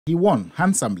He won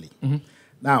handsomely.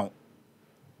 Now,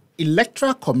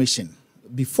 Electoral Commission,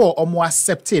 before Omo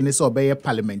accepting this obey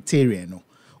parliamentarian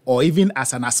or even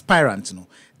as an aspirant,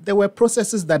 there were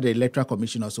processes that the Electoral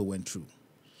Commission also went through.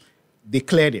 They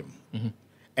cleared him,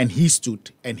 and he stood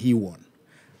and he won.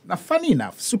 Now, funny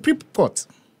enough, Supreme Court,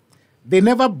 they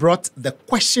never brought the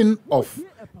question of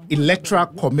Electoral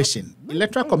Commission.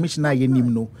 Electoral Commissioner,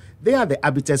 they are the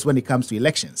arbiters when it comes to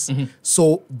elections.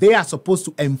 So they are supposed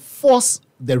to enforce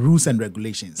the rules and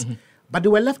regulations. But they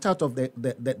were left out of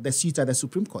the seat at the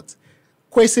Supreme Court.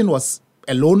 Quashie was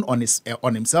alone on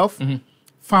himself,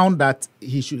 found that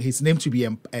his name to be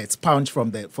expunged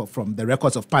from the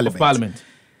records of Parliament.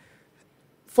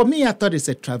 For me, I thought it's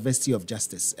a travesty of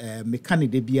justice.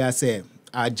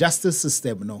 Our justice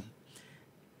system,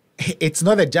 it's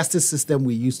not a justice system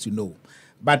we used to know.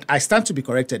 But I stand to be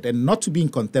corrected and not to be in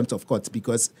contempt of court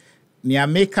because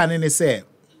Niame Kanene say,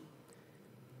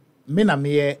 me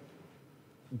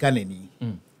Ghanaian,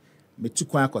 me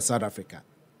tukwa South Africa,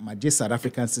 my South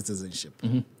African citizenship.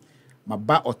 My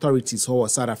bar authorities who are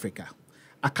South Africa,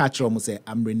 I catch them say,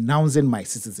 I'm renouncing my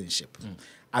citizenship.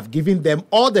 I've given them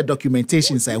all the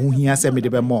documentation say who he has me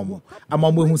the mom. I'm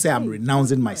who say I'm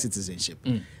renouncing my citizenship.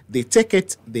 They take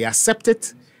it, they accept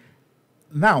it.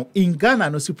 Now in Ghana,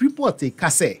 no Supreme Court they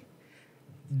say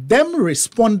them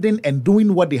responding and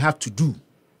doing what they have to do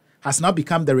has now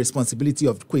become the responsibility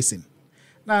of Quashie.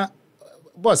 Now,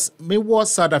 boss, me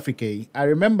was South Africa. I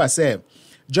remember say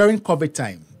during COVID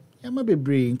time, I be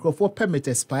bring for permit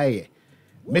expire.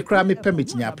 Me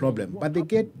permit no problem, but they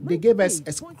gave us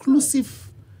exclusive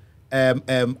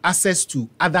access to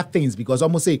other things because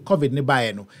almost say COVID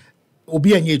nearby no.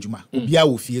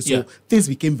 So things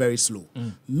became very slow.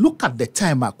 Look at the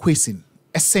time at Quashie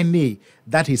SNA,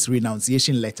 that is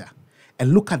renunciation letter,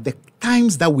 and look at the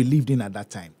times that we lived in at that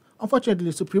time. Unfortunately,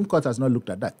 the Supreme Court has not looked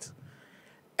at that.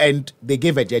 And they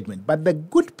gave a judgment. But the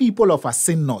good people of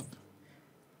Asin North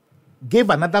gave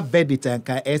another verdict and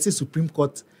the Supreme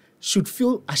Court should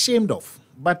feel ashamed of.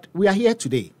 But we are here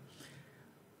today.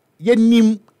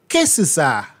 Cases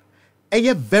are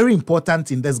very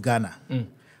important in this Ghana.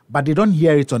 But they don't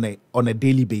hear it on a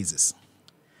daily basis.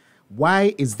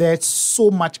 Why is there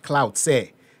so much clout?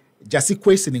 Say, Jasi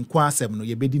Quashie in Kwasem no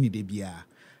yebedi ni debia.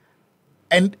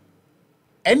 And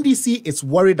NDC is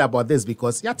worried about this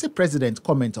because Yate President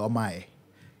comment on my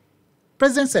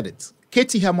President said it.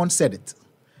 Katie Hammond said it.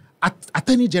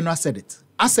 Attorney General said it.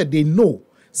 I said they know.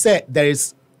 Say there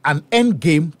is an end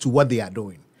game to what they are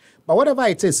doing. But whatever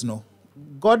it is,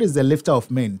 God is the lifter of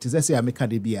men.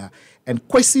 And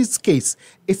Quashie's case,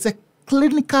 it's a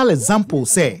clinical example.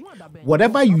 Say,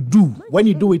 whatever you do, when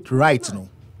you do it right,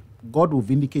 God will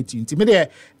vindicate you.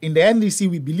 In the NDC,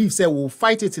 we believe, say, we'll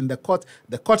fight it in the court.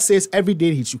 The court says every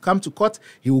day he should come to court.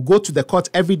 He will go to the court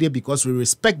every day because we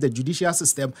respect the judicial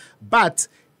system. But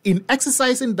in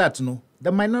exercising that,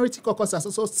 the minority caucus has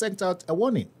also sent out a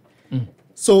warning.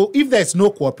 So if there's no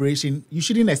cooperation, you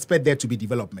shouldn't expect there to be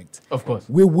development. Of course.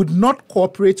 We would not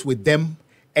cooperate with them,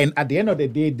 and at the end of the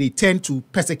day, they tend to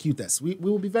persecute us. We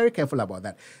will be very careful about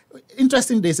that.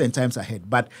 Interesting days and times ahead.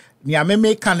 But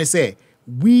Niameme can say,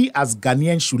 we as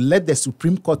Ghanaians should let the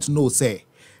Supreme Court know, say,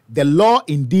 the law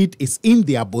indeed is in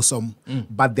their bosom,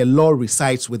 but the law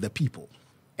resides with the people.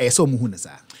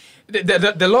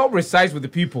 The law resides with the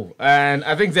people. And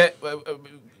I think that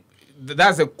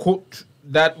that's a quote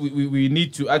that we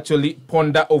need to actually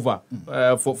ponder over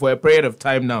for a period of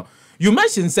time now. You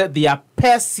mentioned that they are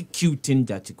persecuting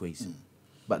Judge Quashie,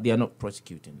 but they are not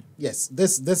prosecuting him. Yes,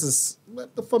 this is,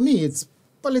 for me, it's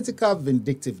political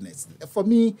vindictiveness. For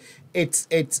me, it's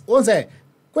was a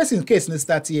question case in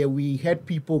that year. We had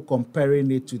people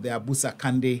comparing it to the Abusa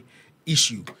Kande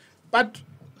issue, but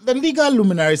the legal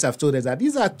luminaries have told us that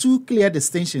these are two clear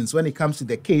distinctions when it comes to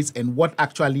the case and what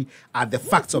actually are the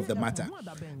facts of the matter.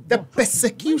 The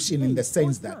persecution in the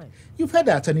sense that you've heard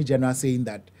the Attorney General saying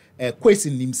that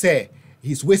Quashie himself,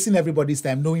 he's wasting everybody's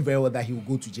time knowing very well that he will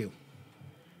go to jail.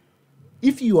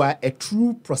 If you are a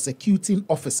true prosecuting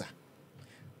officer,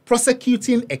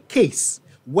 prosecuting a case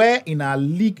where in our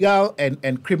legal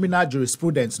and criminal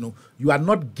jurisprudence, you are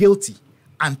not guilty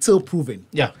until proven.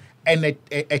 Yeah. And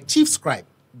a chief scribe,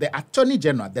 the Attorney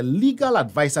General, the legal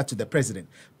advisor to the president,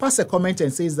 pass a comment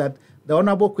and says that the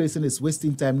Honorable Quashie is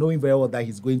wasting time knowing very well that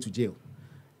he's going to jail.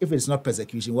 If it's not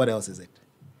persecution, what else is it?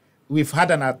 We've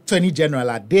had an Attorney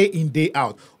General day in, day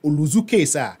out. Uluzu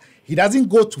case, he doesn't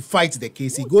go to fight the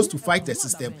case. He goes to fight the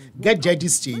system, get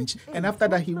judges changed, and after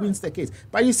that, he wins the case.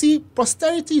 But you see,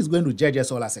 posterity is going to judge us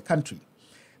all as a country.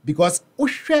 Because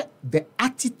the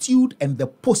attitude and the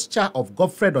posture of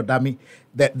Godfred Odami,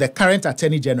 the current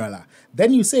Attorney General,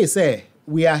 then you say,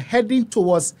 we are heading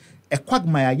towards a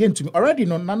quagmire again. To me already,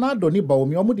 no, nana doni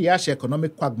baomi omudi yashe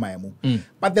economic quagmire mu.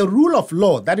 But the rule of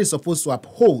law that is supposed to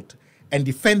uphold and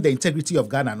defend the integrity of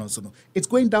Ghana, no, it's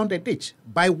going down the ditch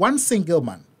by one single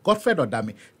man, Godfred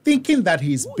Odame, thinking that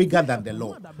he is bigger than the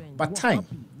law. But time,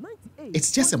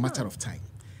 it's just a matter of time.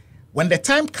 When the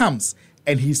time comes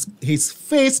and he's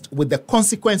faced with the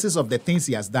consequences of the things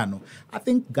he has done, I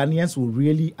think Ghanaians will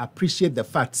really appreciate the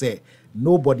fact that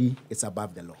nobody is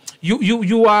above the law.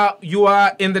 You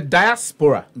are in the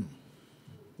diaspora.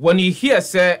 When you hear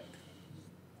say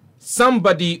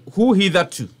somebody who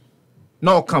hitherto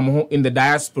now come home in the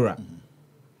diaspora,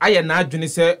 I imagine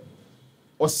say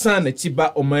Osana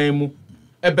Chiba Omaemu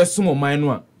Ebesumo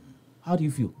Mainwa. How do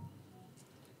you feel?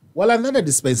 Well, another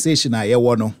dispensation I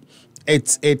want.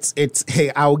 It's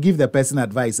hey, I'll give the person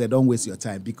advice. Don't waste your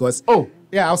time because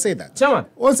I'll say that. Chairman.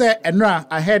 Once Enra,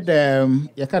 I heard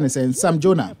you can say Sam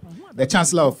Jonah, the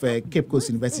Chancellor of Cape Coast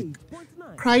University,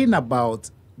 crying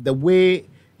about the way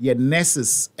your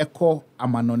nurses echo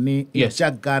Amanoni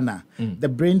in Ghana, the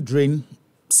brain drain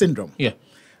syndrome. Yeah.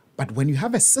 But when you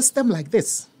have a system like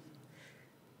this,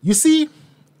 you see,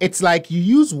 it's like you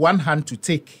use one hand to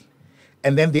take,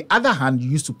 and then the other hand you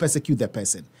use to persecute the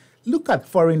person. Look at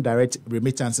foreign direct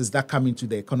remittances that come into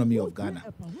the economy of Ghana.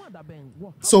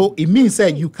 So it means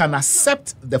that you can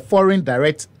accept the foreign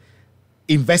direct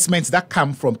investments that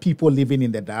come from people living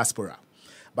in the diaspora.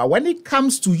 But when it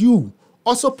comes to you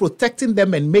also protecting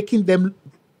them and making them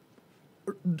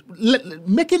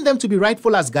to be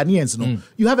rightful as Ghanaians,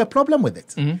 you have a problem with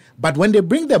it. But when they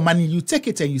bring the money, you take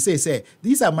it and you say,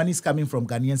 these are monies coming from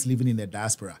Ghanaians living in the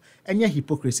diaspora. And yet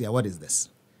hypocrisy, what is this?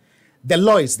 The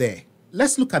law is there.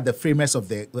 Let's look at the framers of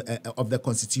the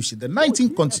Constitution, the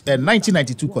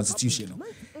 1992 Constitution.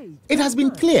 It has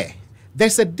been clear.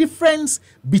 There's a difference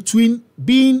between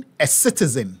being a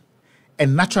citizen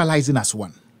and naturalizing as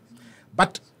one.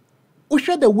 But we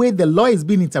show the way the law is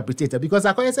being interpreted, because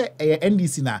I say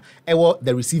NDC now,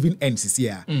 the receiving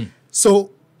NCC. So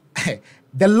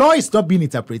the law is not being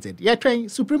interpreted. You're trying,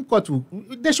 Supreme Court,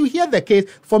 they should hear the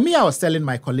case. For me, I was telling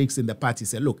my colleagues in the party,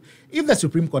 say, look, if the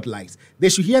Supreme Court lies, they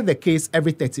should hear the case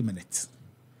every 30 minutes.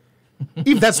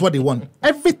 If that's what they want,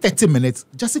 every 30 minutes,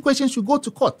 justice questions should go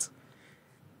to court.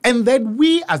 And then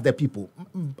we, as the people,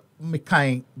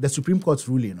 the Supreme Court's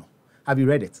ruling, have you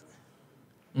read it?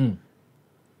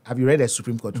 Have you read the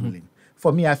Supreme Court ruling?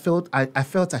 For me, I felt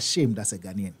ashamed as a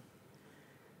Ghanaian.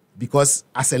 Because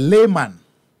as a layman,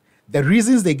 the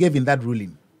reasons they gave in that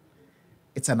ruling,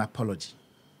 it's an apology.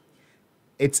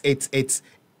 It's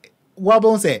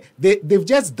Wabon say they've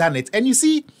just done it. And you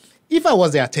see, if I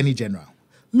was the Attorney General,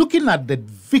 looking at the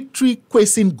victory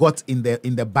Quashie got in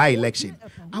the by-election,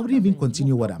 I wouldn't even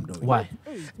continue what I'm doing. Why?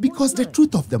 Because the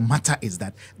truth of the matter is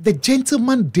that the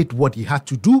gentleman did what he had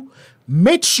to do,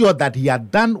 made sure that he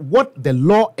had done what the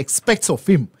law expects of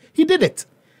him. He did it.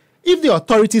 If the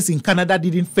authorities in Canada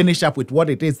didn't finish up with what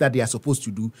it is that they are supposed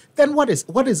to do, then why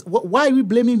are we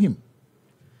blaming him?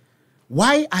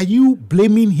 Why are you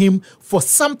blaming him for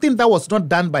something that was not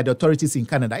done by the authorities in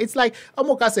Canada? It's like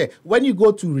Amoka said, when you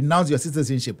go to renounce your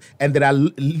citizenship and there are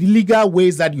legal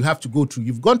ways that you have to go through,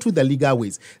 you've gone through the legal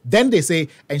ways. Then they say,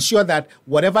 ensure that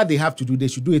whatever they have to do, they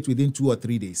should do it within 2 or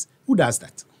 3 days. Who does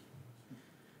that?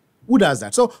 Who does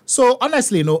that? So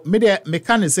honestly, me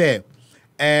can say,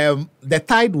 the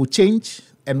tide will change,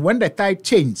 and when the tide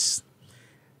changes,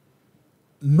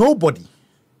 nobody,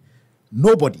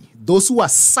 those who are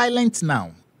silent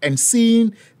now and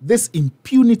seeing this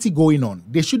impunity going on,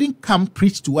 they shouldn't come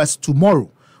preach to us tomorrow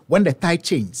when the tide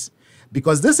changes.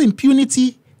 Because this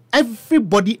impunity,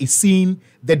 everybody is seeing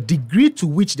the degree to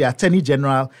which the Attorney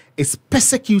General is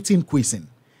persecuting Quashie.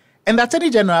 And the Attorney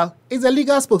General is a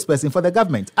legal spokesperson for the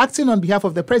government, acting on behalf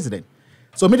of the president.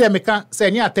 So,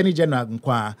 say, Attorney General,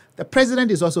 the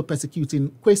president is also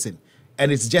persecuting Quashie,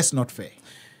 and it's just not fair.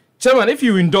 Chairman, if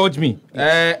you indulge me,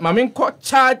 my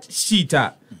charge sheet,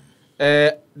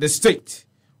 the state,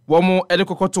 one more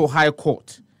Edekokoto High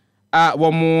Court,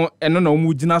 one more Enono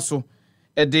Mujinaso,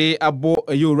 Ede Abo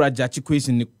Yura Jachi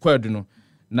Quashie Quaduno.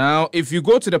 Now, if you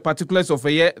go to the particulars of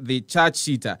the charge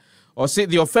sheet, or say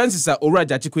the offenses are Ora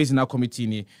Jachi Quashie now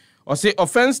committee, or say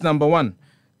offense number 1.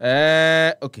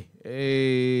 Okay.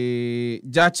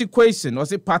 Jachi Quashie, or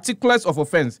say particulars of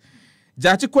offense.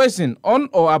 Jachi Quashie on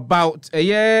or about a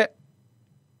year.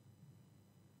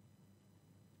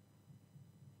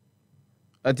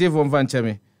 A tip on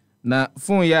Vanchame. Na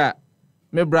phone ya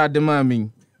me brad the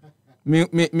mammy. Me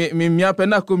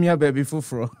pena come here baby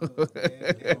fufro.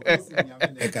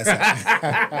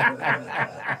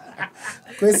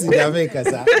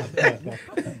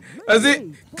 As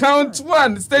it count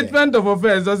 1 statement of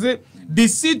offense, as it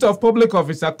deceit of public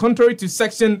officer, contrary to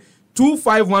Section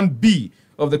 251B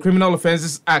of the Criminal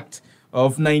Offences Act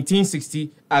of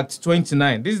 1960, Act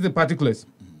 29. This is the particulars.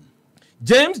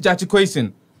 James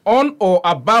Jachikwason, on or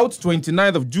about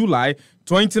 29th of July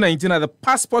 2019 at the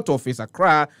Passport Office,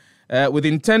 Accra, with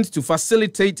intent to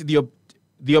facilitate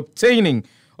the obtaining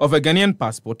of a Ghanaian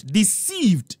passport,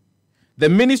 deceived the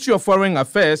Ministry of Foreign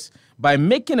Affairs by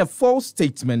making a false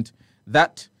statement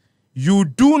that you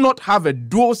do not have a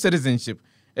dual citizenship,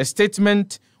 a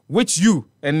statement which you,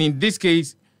 and in this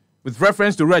case, with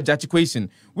reference to Red Jachikwason,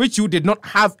 which you did not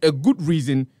have a good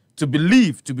reason to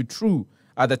believe to be true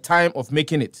at the time of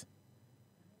making it.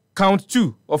 Count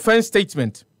 2, offense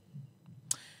statement.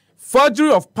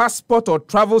 Forgery of passport or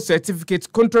travel certificates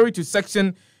contrary to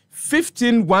Section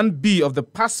 15(1)(b) of the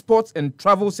Passports and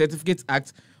Travel Certificates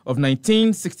Act of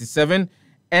 1967,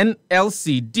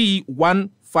 NLCD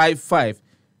 155.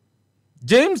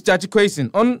 James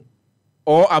Jachikwason, on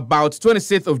or about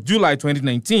 26th of July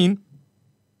 2019,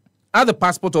 at the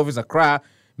Passport Office, Accra,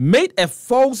 made a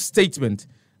false statement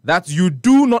that you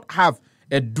do not have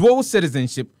a dual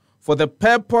citizenship for the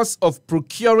purpose of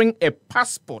procuring a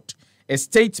passport, a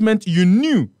statement you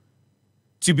knew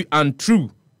to be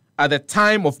untrue at the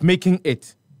time of making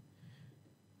it.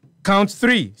 Count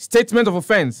 3, statement of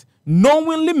offense,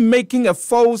 knowingly making a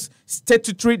false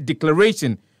statutory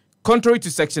declaration contrary to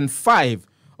Section 5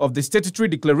 of the Statutory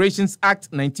Declarations Act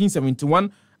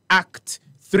 1971, Act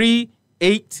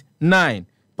 389.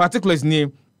 Particulars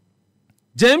name,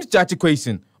 James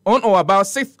Jachikwason, on or about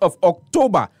 6th of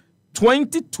October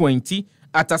 2020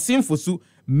 at Asimfosu,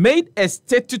 made a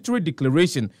statutory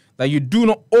declaration that you do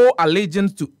not owe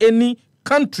allegiance to any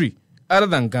country other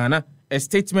than Ghana, a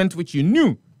statement which you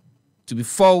knew to be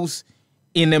false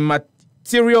in a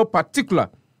material particular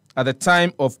at the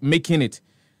time of making it.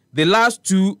 The last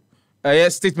two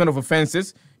statement of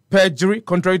offenses, perjury,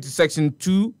 contrary to Section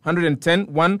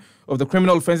 210(1) of the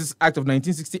Criminal Offences Act of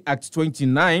 1960, Act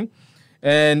 29.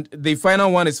 And the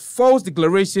final one is false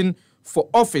declaration for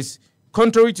office,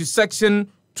 contrary to Section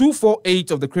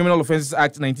 248 of the Criminal Offences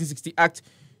Act 1960, Act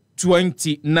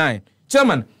 29.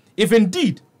 Chairman, if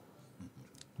indeed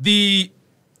the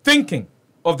thinking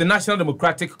of the National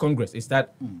Democratic Congress is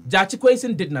that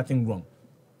Jachikwason did nothing wrong,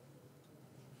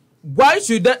 why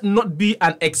should that not be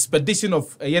an expedition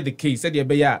of the case? And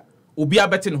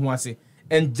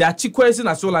Jachikwason,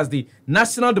 as well as the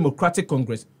National Democratic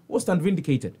Congress, will stand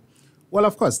vindicated? Well,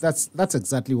 of course, that's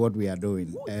exactly what we are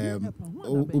doing. The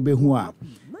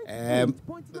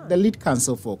lead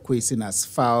counsel for Kwason has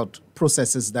filed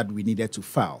processes that we needed to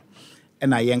file.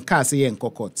 And I in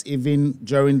court, even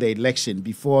during the election,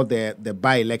 before the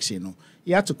by-election,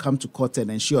 he had to come to court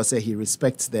and ensure he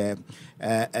respects the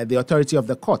authority of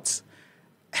the court.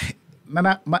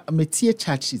 Nana, metie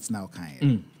charge sheets now,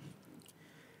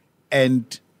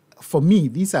 and for me,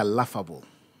 these are laughable.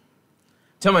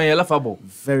 Tell me, laughable.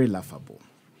 Very laughable.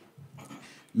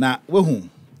 Now,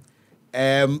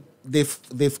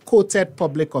 they've quoted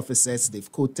public officers,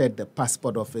 they've quoted the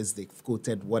passport office, they've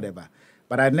quoted whatever.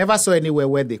 But I never saw anywhere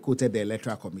where they quoted the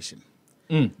Electoral Commission.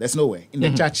 There's nowhere in the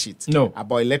charge sheet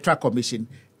about Electoral Commission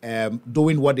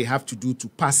doing what they have to do to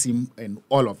pass him and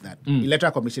all of that.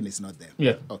 Electoral Commission is not there.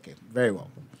 Yeah. Okay. Very well.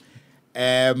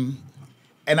 And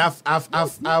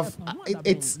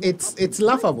it's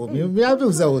laughable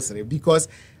because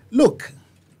look,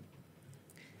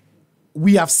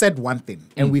 we have said one thing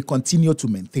and we continue to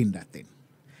maintain that thing.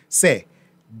 Say,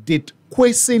 did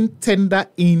Kwason tender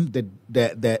in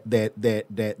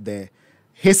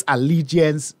his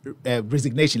allegiance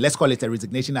resignation? Let's call it a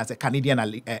resignation as a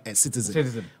Canadian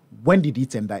citizen. When did he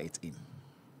tender it in?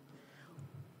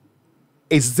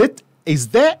 Is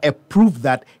there a proof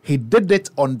that he did it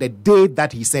on the day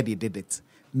that he said he did it?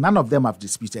 None of them have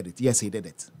disputed it. Yes, he did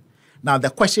it. Now, the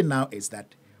question now is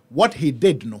that what he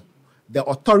did, the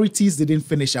authorities didn't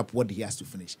finish up what he has to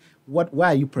finish. Why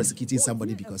are you prosecuting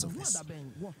somebody because of this?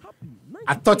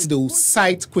 I thought they would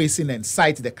cite Kwason and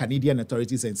cite the Canadian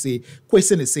authorities and say,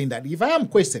 Kwason is saying that if I am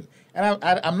Kwason, and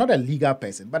I'm not a legal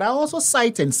person, but I also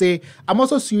cite and say, I'm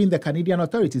also suing the Canadian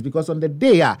authorities because on the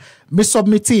day me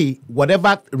submitted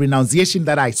whatever renunciation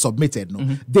that I submitted,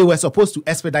 they were supposed to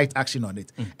expedite action on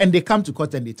it. And they come to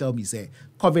court and they tell me, say,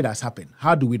 COVID has happened.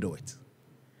 How do we do it?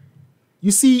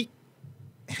 You see,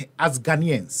 as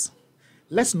Ghanaians,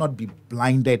 let's not be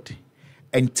blinded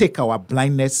and take our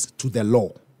blindness to the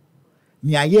law.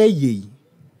 It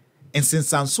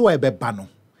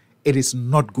is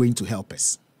not going to help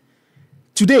us.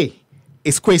 Today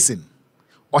is Kwason.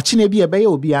 Ochinebi ebe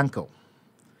obi uncle.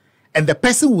 And the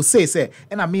person will say,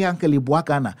 and I'm uncle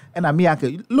Ibuakana, and I'm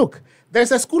uncle. Look,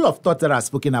 there's a school of thought that I've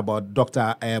spoken about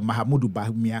Dr. Mahamudu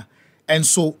Bahumia, and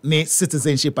so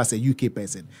citizenship as a UK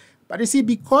person. But you see,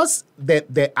 because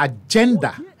the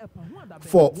agenda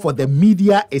for the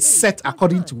media is set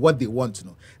according to what they want to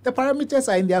know, the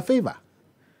parameters are in their favor.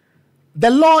 The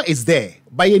law is there.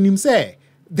 By him say,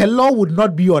 the law would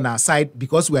not be on our side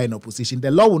because we are in opposition.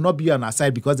 The law will not be on our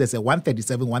side because there's a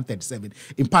 137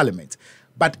 in Parliament.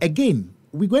 But again,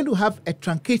 we're going to have a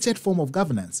truncated form of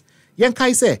governance.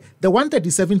 Yankai say the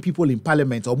 137 people in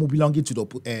Parliament or belonging to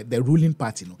the ruling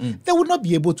party, they will not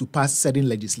be able to pass certain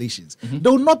legislations. They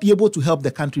will not be able to help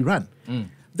the country run.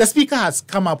 The Speaker has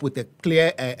come up with a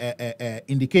clear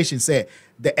indication, say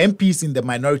the MPs in the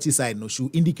minority side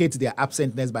should indicate their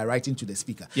absentness by writing to the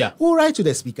Speaker. Yeah. Who write to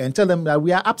the Speaker and tell them that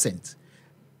we are absent.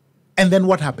 And then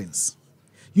what happens?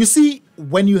 You see,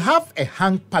 when you have a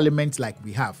hung parliament like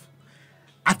we have,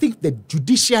 I think the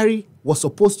judiciary was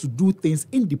supposed to do things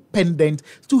independent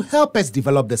to help us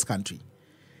develop this country.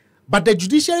 But the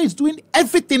judiciary is doing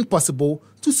everything possible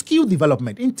to skew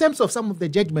development in terms of some of the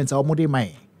judgments.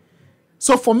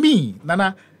 So for me,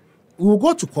 Nana, we will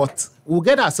go to court, we will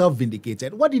get ourselves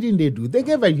vindicated. What didn't they do? They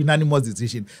gave a unanimous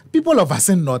decision. People of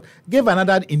Asen North gave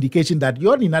another indication that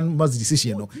your unanimous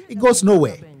decision, it goes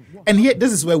nowhere. And here,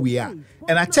 this is where we are.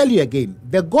 And I tell you again,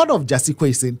 the God of Jussie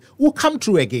Quayson will come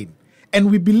through again. And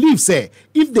we believe, say,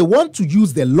 if they want to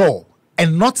use the law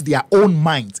and not their own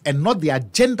minds and not the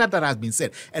agenda that has been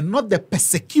set and not the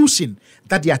persecution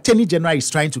that the Attorney General is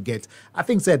trying to get, I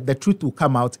think that the truth will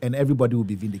come out and everybody will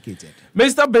be vindicated.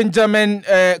 Mr. Benjamin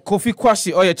Kofi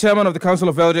Quashie, or your chairman of the Council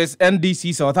of Elders,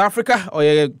 NDC South Africa, or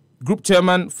your group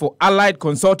chairman for Allied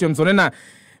Consortium. So then,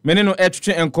 Menino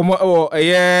Etche and Komo or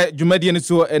Jumadian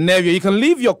so you can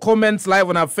leave your comments live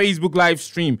on our Facebook live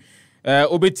stream.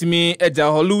 Obetimi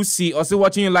Eja Holusi, also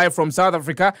watching you live from South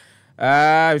Africa.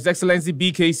 His Excellency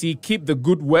BKC, keep the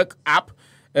good work up.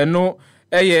 No,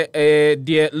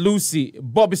 dear Lucy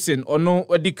Bobson, or no,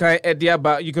 but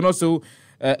you can also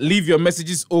leave your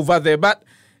messages over there. But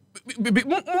and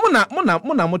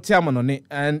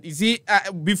you see,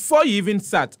 before you even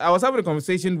start, I was having a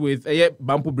conversation with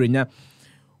Bampu Brenya,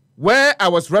 where I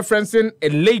was referencing a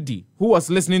lady who was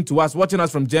listening to us, watching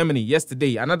us from Germany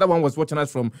yesterday. Another one was watching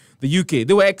us from the UK.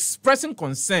 They were expressing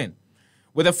concern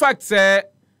with the fact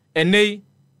that ene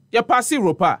ya pasi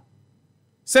ropa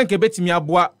senke betimi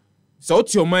aboa so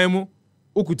oti omanmu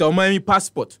ukuta omanmi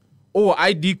passport or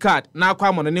ID card na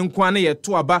akwa mo ne nko ane ye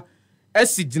to aba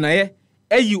asiginaye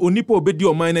eyi onipa obedi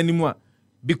oman nanimu a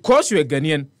because you are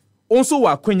Ghanaian also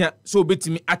wa kwanya so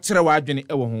betimi akere wa adwene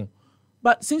ewo ho.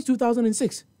 But since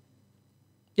 2006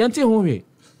 yante ho we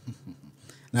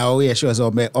now we are sure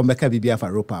so omeka bibia for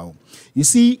ropa. You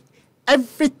see,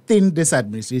 everything this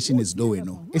administration is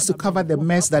doing is to cover the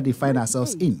mess that we find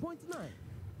ourselves in.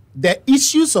 The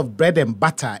issues of bread and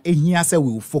butter, here say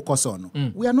we will focus on.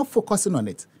 We are not focusing on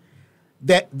it.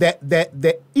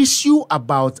 The issue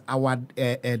about our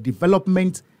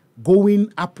development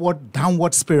going upward,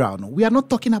 downward spiral, we are not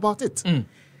talking about it.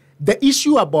 The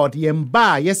issue about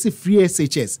Yemba, yes, free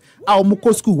SHS, our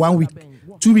Moko school 1 week,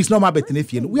 2 weeks, normal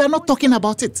Betenefian, we are not talking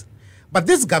about it. But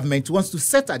this government wants to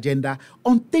set agenda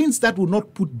on things that will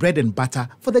not put bread and butter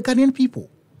for the Ghanaian people.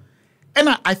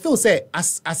 And I feel, say,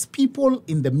 as people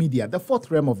in the media, the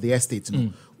fourth realm of the estate,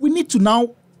 we need to now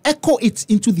echo it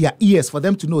into their ears for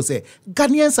them to know, say,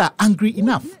 Ghanaians are angry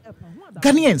enough.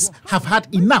 Ghanaians have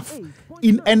had enough.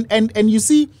 And you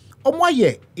see,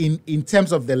 in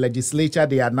terms of the legislature,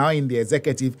 they are now in the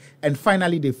executive, and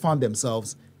finally they found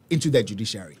themselves into the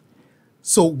judiciary.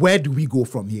 So where do we go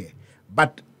from here?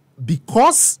 But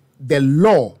because the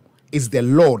law is the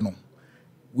law,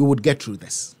 we would get through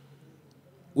this.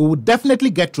 We would definitely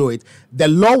get through it. The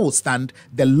law will stand.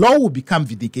 The law will become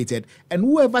vindicated. And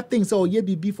whoever thinks, oh, yeah,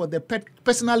 be for the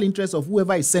personal interest of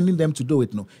whoever is sending them to do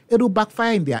it, it will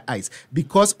backfire in their eyes.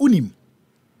 Because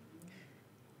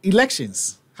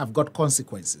elections have got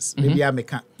consequences. Maybe I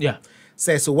can't. Yeah.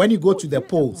 So when you go to the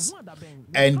polls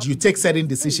and you take certain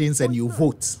decisions and you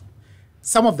vote,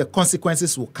 some of the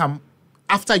consequences will come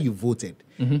after you voted.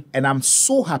 And I'm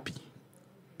so happy.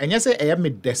 And yes,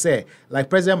 like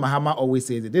President Mahama always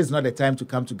says, this is not the time to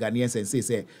come to Ghanaians and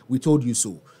say, we told you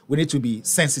so. We need to be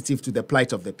sensitive to the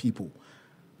plight of the people.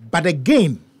 But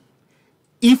again,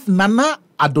 if Nana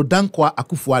Addo Dankwa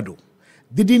Akufo-Addo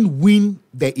didn't win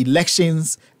the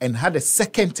elections and had a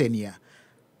second tenure,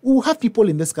 we will have people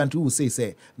in this country who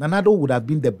say, Nana Addo would have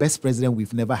been the best president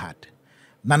we've never had.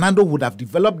 Nana Addo would have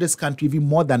developed this country even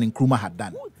more than Nkrumah had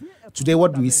done. Today,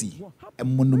 what do we see? A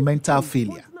monumental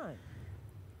failure.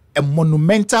 A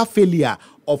monumental failure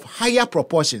of higher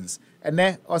proportions. And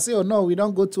then I'll say, oh no, we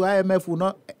don't go to IMF. We'll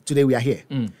not. Today we are here.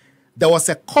 There was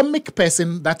a comic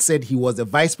person that said he was the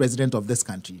vice president of this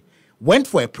country, went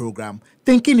for a program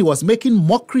thinking he was making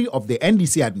mockery of the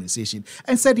NDC administration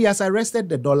and said he has arrested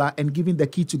the dollar and given the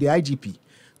key to the IGP.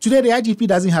 Today, the IGP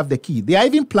doesn't have the key. They are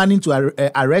even planning to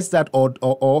arrest that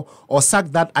or sack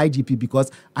that IGP because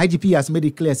IGP has made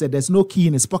it clear, said there's no key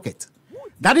in his pocket.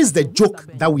 That is the joke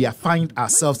that we are find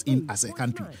ourselves in as a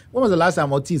country. When was the last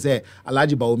time Oti said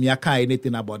Alhaji Bawumia can't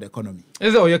anything about the economy?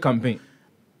 Is it your campaign?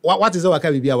 What is our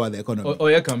be about the economy?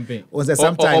 Or your campaign? Was there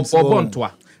sometimes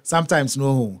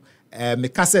no.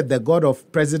 Mika said the God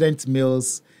of President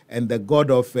Mills and the God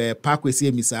of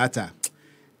Parkwesi Misata,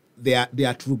 they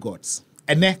are true gods.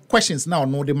 And then questions now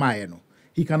no the Mayano.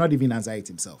 He cannot even answer it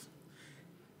himself.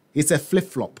 It's a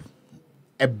flip-flop,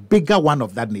 a bigger one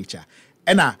of that nature.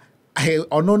 And no,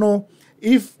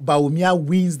 if Bawumia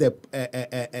wins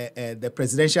the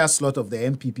presidential slot of the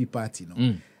MPP party,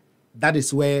 that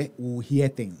is where we'll hear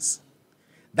things.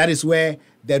 That is where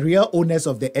the real owners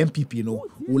of the MPP,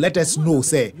 will let us know,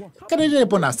 say, Canadian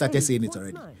upon have started saying it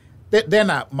already. Then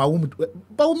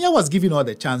Bawumia was given all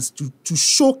the chance to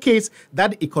showcase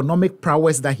that economic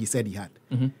prowess that he said he had.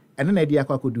 And then idea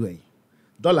could do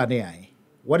dollar ne.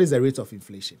 What is the rate of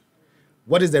inflation?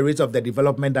 What is the rate of the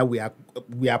development that we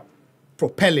are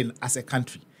propelling as a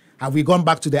country? Have we gone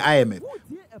back to the IMF?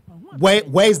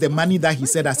 Where is the money that he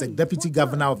said as a deputy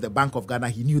governor of the Bank of Ghana?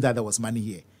 He knew that there was money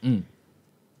here.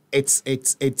 It's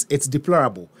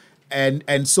deplorable.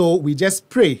 And so we just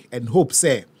pray and hope,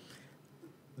 say,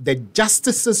 the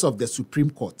justices of the Supreme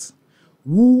Court,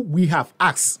 who we have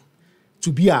asked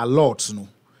to be our lords,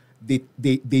 they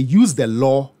use the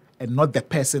law and not the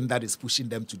person that is pushing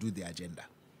them to do the agenda.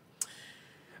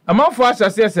 I'm out for us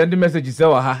to send the messages,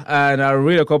 and I'll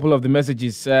read a couple of the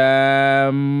messages.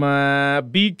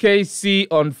 BKC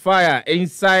on fire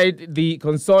inside the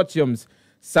consortiums.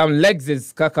 Sam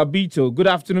Lexis Kakabito. Good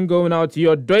afternoon, going out to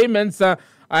your Doi Mensa.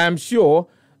 I am sure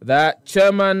that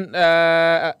Chairman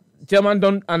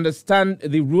don't understand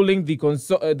the ruling. The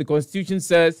Constitution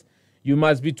says you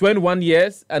must be 21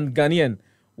 years and Ghanaian.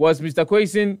 Was Mr.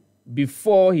 Quashie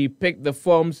before he picked the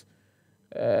forms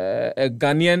a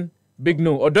Ghanaian? Big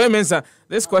no. Or Doi Mensa,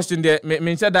 this question there,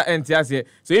 mention that NTS here.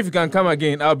 So if you can come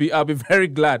again, I'll be very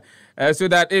glad. So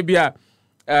that ABR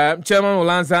Chairman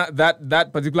will answer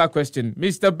that particular question.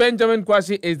 Mr. Benjamin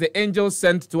Quashie is the angel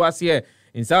sent to us here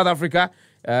in South Africa.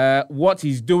 What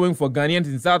he's doing for Ghanaians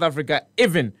in South Africa,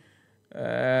 even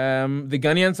the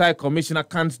Ghanaian side commissioner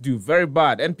can't do. Very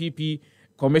bad. NPP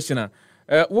commissioner.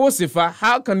 Wosifa,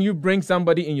 how can you bring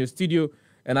somebody in your studio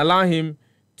and allow him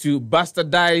to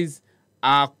bastardize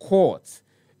our court?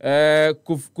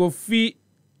 Kofi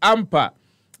Ampa,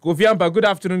 good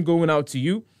afternoon, going out to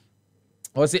you.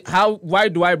 Or say, why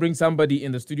do I bring somebody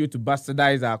in the studio to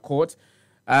bastardize our court?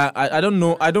 I don't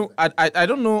know. I don't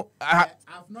know. I've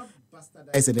not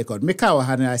bastardized the court.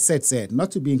 I said,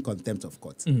 not to be in contempt of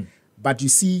court. But you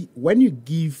see, when you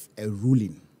give a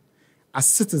ruling as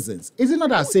citizens, is it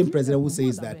not our same president who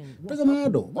says that?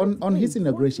 President Ronaldo, on his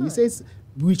inauguration, he says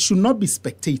we should not be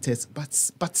spectators,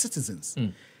 but citizens.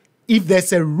 If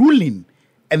there's a ruling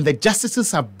and the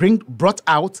justices have brought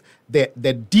out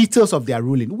the details of their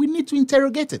ruling, we need to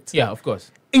interrogate it. Yeah, of course.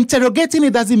 Interrogating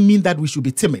it doesn't mean that we should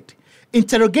be timid.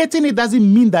 Interrogating it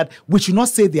doesn't mean that we should not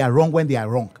say they are wrong when they are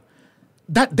wrong.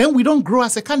 Then we don't grow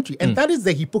as a country. And that is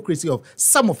the hypocrisy of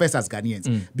some of us as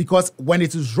Ghanaians. Because when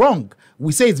it is wrong,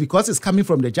 we say it's because it's coming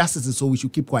from the justices, so we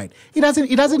should keep quiet. It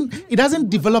doesn't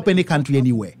develop any country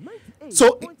anywhere.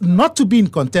 So not to be in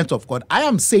contempt of court, I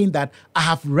am saying that I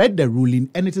have read the ruling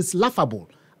and it is laughable.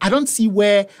 I don't see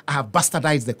where I have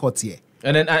bastardized the courts here.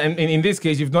 And then in this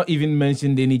case, you've not even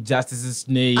mentioned any justice's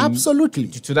name. Absolutely.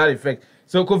 To that effect.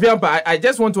 So, Kofi Ampa, I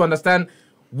just want to understand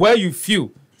where you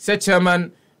feel said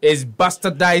chairman is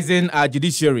bastardizing our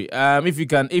judiciary. If you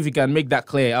can make that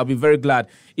clear, I'll be very glad.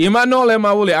 Emmanuel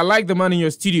Emawole, I like the man in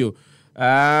your studio.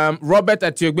 Robert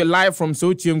Atiogbe, live from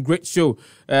Sotium, great show.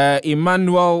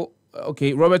 Emmanuel,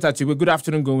 okay, Robert Atiogbe, good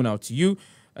afternoon, going out to you.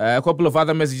 A couple of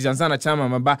other messages, Ansana Chama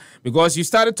Mamba, because you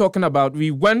started talking about,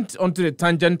 we went onto the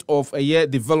tangent of a year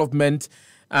development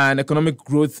and economic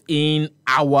growth in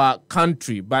our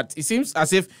country. But it seems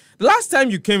as if the last time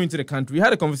you came into the country, we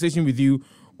had a conversation with you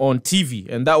on TV,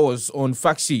 and that was on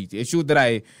Fact Sheet, a show that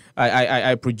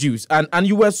I produced. And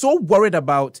you were so worried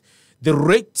about the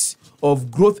rate of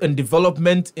growth and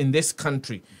development in this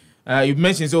country. You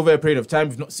mentioned it's over a period of time,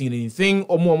 we've not seen anything.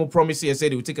 Omo promised,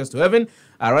 said it will take us to heaven,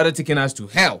 rather taking us to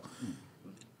hell.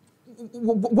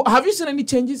 Have you seen any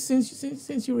changes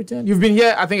since you returned? You've been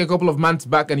here, I think, a couple of months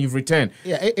back, and you've returned.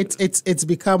 Yeah, it's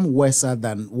become worse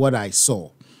than what I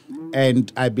saw.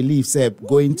 And I believe, say,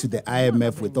 going to the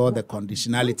IMF with all the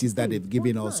conditionalities that they've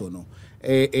given also, no,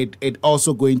 it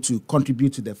also going to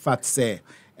contribute to the fact, say,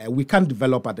 we can't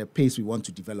develop at the pace we want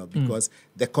to develop because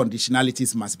the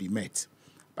conditionalities must be met.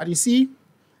 But you see,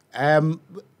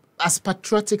 as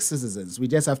patriotic citizens, we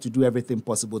just have to do everything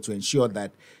possible to ensure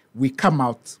that we come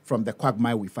out from the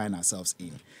quagmire we find ourselves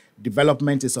in.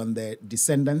 Development is on the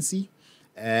descendancy.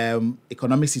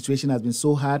 Economic situation has been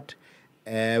so hard.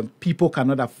 People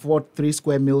cannot afford 3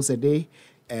 square meals a day.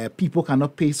 People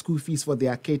cannot pay school fees for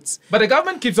their kids. But the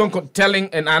government keeps on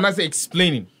telling and I say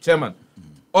explaining, Chairman,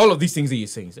 all of these things that you're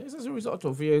saying. So it's as a result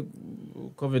of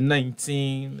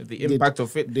COVID-19, the impact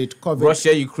of it,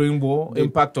 Russia-Ukraine war,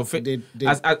 impact of it,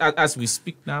 as we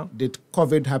speak now. Did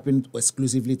COVID happen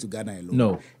exclusively to Ghana alone?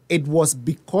 No. It was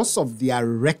because of their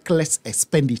reckless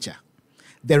expenditure.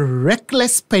 The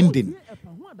reckless spending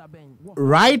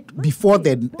right before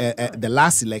the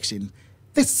last election,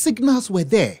 the signals were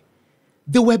there.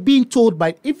 They were being told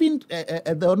by even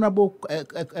the Honorable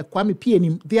Kwame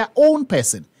Pianim, their own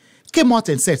person, came out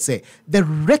and said, say, the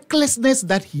recklessness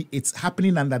that it's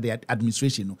happening under the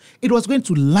administration, it was going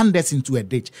to land us into a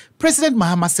ditch. President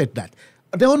Mahama said that.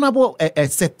 The Honorable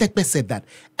Setepe said that.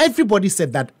 Everybody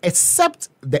said that, except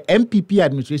the MPP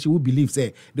administration who believes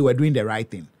they were doing the right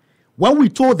thing. When we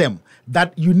told them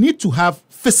that you need to have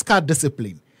fiscal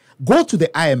discipline, go to the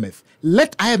IMF,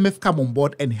 let IMF come on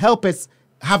board and help us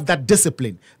have that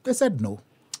discipline, they said no.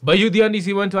 But you, the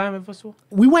NDC, went to IMF as well?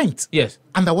 We went. Yes.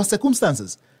 Under what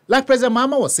circumstances? Like President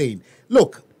Mahama was saying,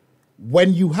 look,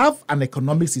 when you have an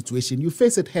economic situation, you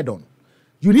face it head on.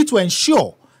 You need to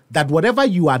ensure that whatever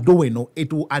you are doing,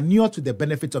 it will inure to the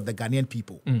benefit of the Ghanaian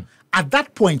people. At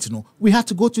that point, we had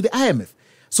to go to the IMF.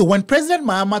 So when President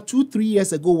Mahama 2-3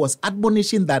 years ago was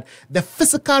admonishing that the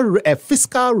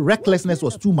fiscal recklessness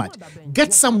was too much,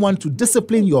 get someone to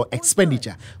discipline your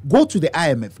expenditure, go to the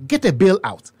IMF, get a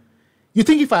bailout. You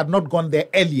think if I had not gone there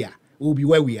earlier, we would be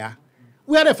where we are?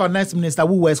 We had a finance minister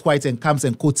who wears white and comes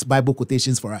and quotes Bible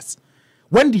quotations for us.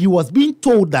 When he was being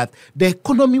told that the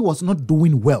economy was not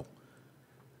doing well,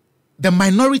 the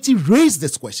minority raised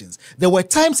these questions. There were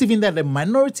times even that the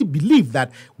minority believed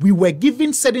that we were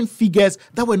given certain figures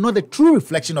that were not the true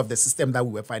reflection of the system that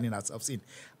we were finding ourselves in.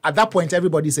 At that point,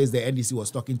 everybody says the NDC was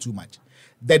talking too much.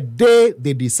 The day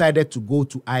they decided to go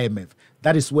to IMF,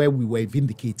 that is where we were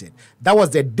vindicated. That was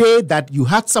the day that you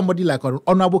had somebody like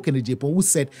Honorable Kennedy Jepo who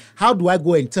said, how do I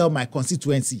go and tell my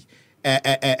constituency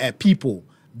people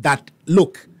that,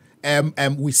 look,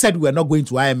 we said we were not going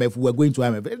to IMF, we were going to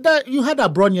IMF. You had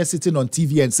Abronye sitting on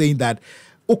TV and saying that,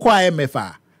 Oko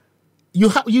IMF,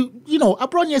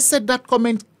 Abronye said that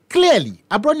comment clearly.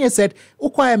 Abronye said,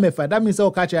 Oko IMF, that means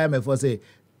I'll catch IMF for say,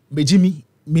 Mejimi,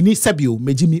 Mini Sebio,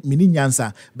 Mejimi, Mini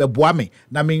Nyansa, Bebuame,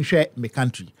 na me share me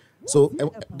country. So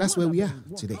that's where we are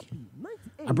today.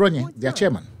 Abronye, their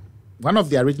chairman, one of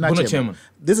the original chairman.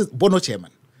 This is Bono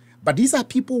chairman. But these are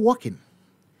people working.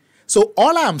 So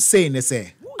all I'm saying is,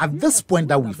 at this point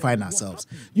that we find ourselves,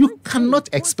 you cannot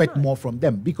expect more from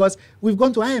them because we've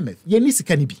gone to IMF. Yenisi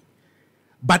Kanibi.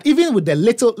 But even with the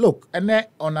little, look, and then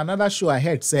on another show I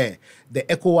heard, say, the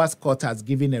ECOWAS court has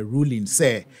given a ruling,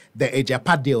 say, the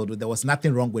Ejapa deal, there was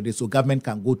nothing wrong with it, so government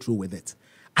can go through with it.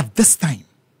 At this time,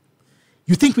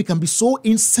 you think we can be so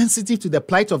insensitive to the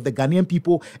plight of the Ghanaian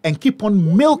people and keep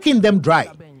on milking them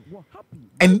dry?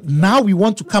 And now we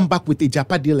want to come back with a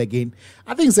Ejapa deal again.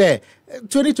 I think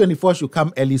 2024 should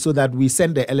come early so that we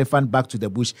send the elephant back to the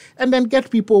bush and then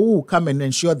get people who will come and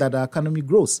ensure that our economy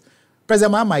grows.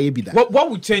 President Mahama be that.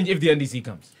 What would change if the NDC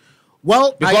comes?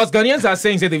 Well, because Ghanaians are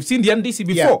saying that they've seen the NDC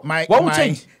before. Yeah, what would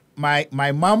change?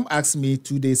 My mom asked me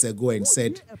 2 days ago and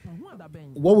said,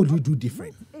 what would you do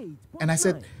different? And I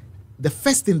said, the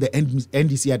first thing the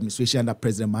NDC administration under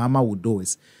President Mahama would do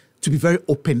is to be very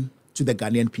open to the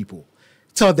Ghanaian people.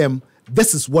 Tell them,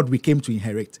 this is what we came to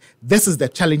inherit. This is the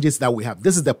challenges that we have.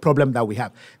 This is the problem that we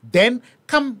have. Then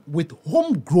come with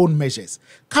homegrown measures.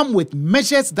 Come with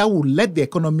measures that will let the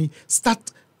economy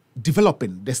start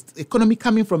developing. The economy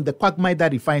coming from the quagmire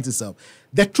that it finds itself.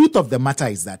 The truth of the matter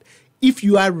is that if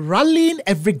you are rallying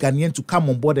every Ghanaian to come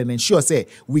on board and ensure, say,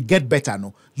 we get better,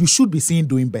 you should be seen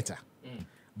doing better.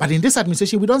 But in this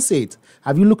administration, we don't say it.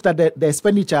 Have you looked at the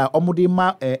expenditure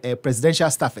Omudima presidential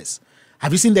staffers?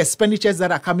 Have you seen the expenditures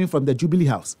that are coming from the Jubilee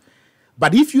House?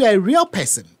 But if you are a real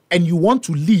person and you want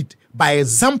to lead by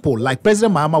example, like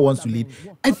President Mahama wants to lead,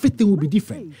 everything will be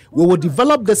different. We will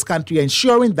develop this country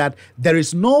ensuring that there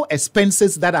is no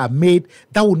expenses that are made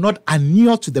that will not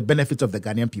inure to the benefit of the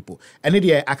Ghanaian people. And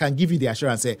I can give you the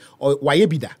assurance, say, or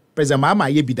Wayebida, President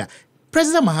Mahama Yebida.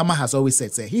 President Mahama has always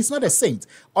said, say, he's not a saint.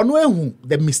 On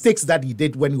the mistakes that he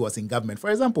did when he was in government. For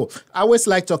example, I always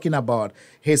like talking about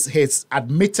his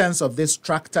admittance of this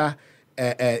tractor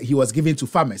he was giving to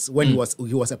farmers when he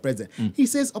was a president. He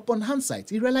says, upon hindsight,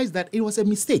 he realized that it was a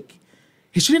mistake.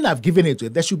 He shouldn't have given it to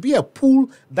it. There should be a pool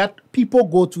that people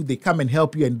go to, they come and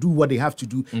help you and do what they have to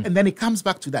do. And then it comes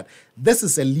back to that. This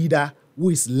is a leader who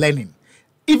is learning.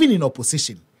 Even in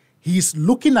opposition, he is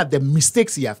looking at the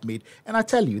mistakes he has made. And I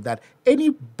tell you that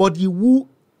anybody who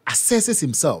assesses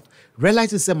himself,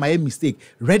 realizes that my mistake,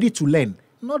 ready to learn,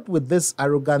 not with this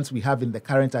arrogance we have in the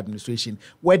current administration,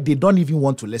 where they don't even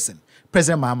want to listen.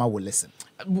 President Mahama will listen.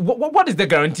 What is the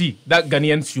guarantee that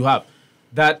Ghanaians should have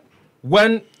that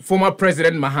when former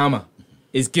President Mahama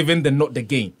is given the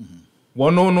gain,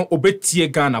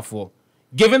 Ghana for,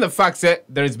 given the fact that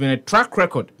there has been a track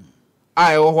record,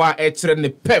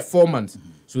 the performance.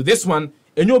 So this one,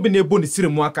 and you'll be able to see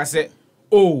the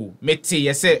oh, but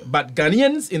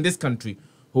Ghanaians in this country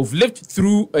who've lived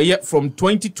through a year from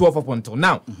 2012 up until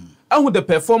now, and with the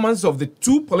performance of the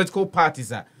two political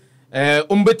parties are. Okay,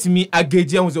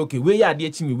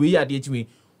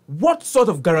 what sort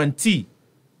of guarantee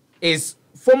is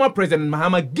former President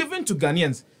Mahama giving to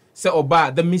Ghanaians? Say,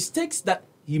 Oba, the mistakes that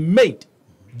he made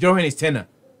during his tenure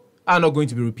are not going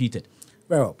to be repeated.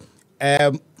 Well,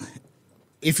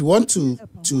 if you want to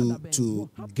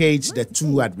gauge the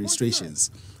two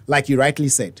administrations, like you rightly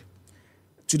said,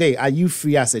 today, are you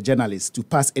free as a journalist to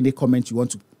pass any comment you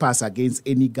want to pass against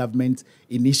any government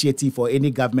initiative or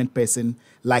any government person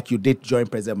like you did during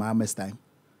President Mahama's time?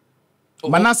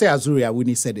 Manasseh Azuria, when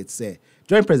he said it,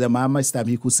 during President Mahama's time,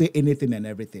 he could say anything and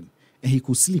everything, and he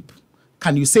could sleep.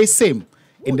 Can you say same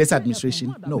in this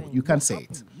administration? No, you can't say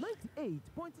it.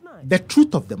 The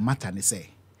truth of the matter is,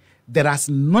 there has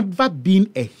never been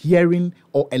a hearing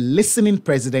or a listening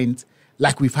president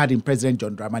like we've had in President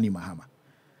John Dramani Mahama.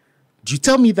 Do you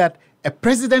tell me that a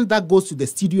president that goes to the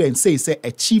studio and says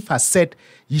a chief has said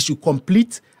he should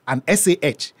complete an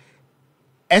SHS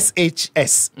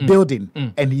building,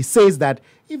 and he says that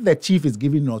if the chief is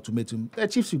giving an ultimatum, the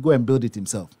chief should go and build it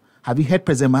himself? Have you heard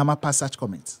President Mahama pass such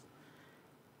comments?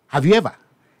 Have you ever?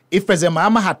 If President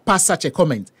Mahama had passed such a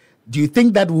comment, do you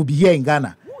think that will be here in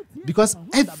Ghana? Because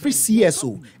every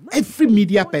CSO, every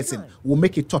media person will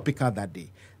make it topical that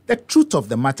day. The truth of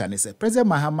the matter is that President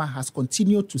Mahama has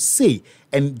continued to say,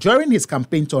 and during his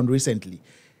campaign turn recently,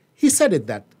 he said it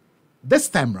that this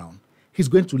time round, he's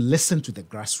going to listen to the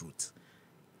grassroots.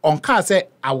 Onka said,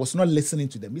 I was not listening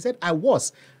to them. He said, I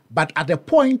was, but at the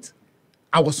point,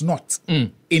 I was not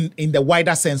in the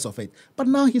wider sense of it. But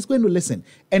now he's going to listen.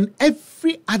 And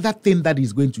every other thing that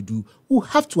he's going to do will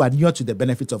have to adhere to the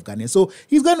benefits of Ghana. So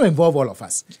he's going to involve all of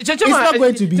us. It's not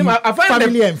going to be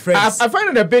family and friends. I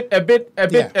find it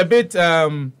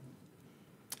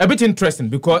a bit interesting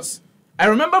because I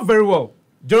remember very well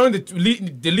during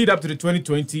the lead up to the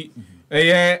 2020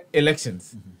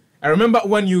 elections. I remember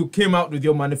when you came out with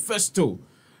your manifesto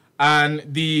and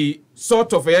the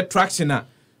sort of traction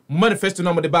manifesto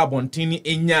number the Babontini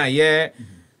enya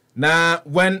na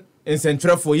when in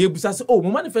central for you say oh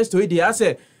manifesto dey I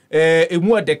say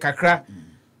emu de kakra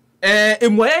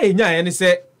emu enya and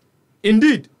say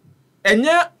indeed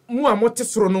enya mu amote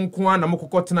soro no nko na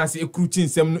mokokotena ase ekruchi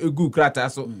nsem no egu krata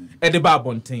so e de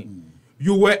Babontin.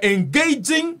 You were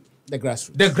engaging the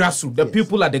grassroots, the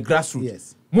people at the grassroots.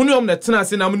 Yes. Munium na tena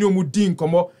se na munium mu din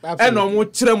komo e na mo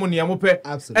kire mu ne mo pe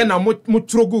e na mo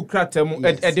trogu krata mu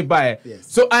e de bae.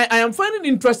 So I am finding it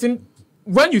interesting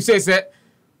when you say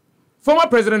former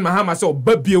President Mahama say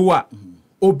obabiewa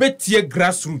obetie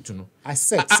grassroots no. I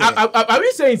said are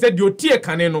we saying said you tie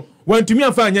kane no want to me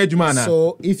afa anya adwuma na?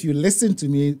 So if you listen to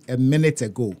me a minute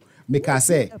ago, make I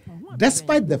say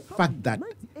despite the fact that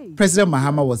President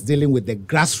Mahama was dealing with the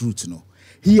grassroots no,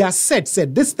 he has said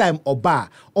this time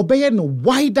obey no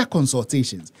wider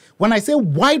consultations. When I say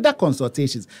wider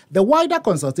consultations, the wider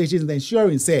consultations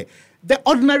ensuring the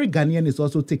ordinary Ghanaian is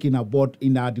also taken aboard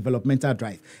in our developmental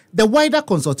drive. The wider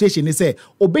consultation is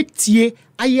obetie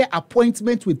aye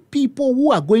appointment with people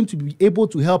who are going to be able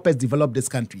to help us develop this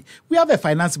country. We have a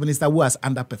finance minister who has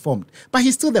underperformed, but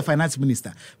he's still the finance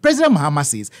minister. President Mahama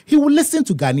says he will listen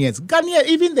to Ghanaians.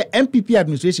 Even the MPP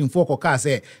administration for Koka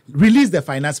say release the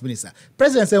finance minister.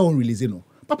 President said won't release it, no.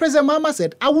 But President Mahama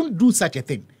said I won't do such a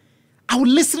thing. I will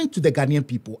listen to the Ghanaian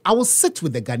people. I will sit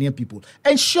with the Ghanaian people,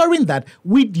 ensuring that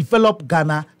we develop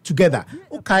Ghana together.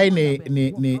 Okay,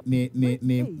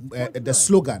 the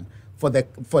slogan for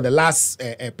the last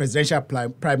presidential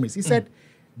primaries. He said,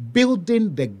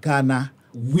 "Building the Ghana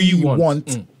we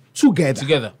want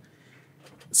together."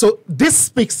 So this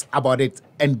speaks about it,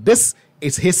 and this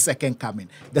is his second coming.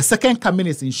 The second coming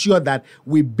is ensure that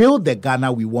we build the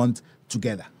Ghana we want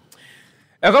together.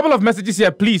 A couple of messages here,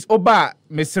 please. Oba,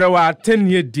 Mr.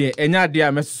 10-year day, enya day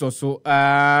message so.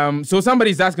 So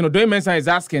somebody is asking, Odoy Mensah is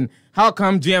asking, how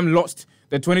come GM lost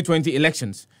the 2020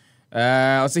 elections?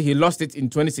 Also, he lost it in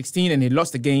 2016 and he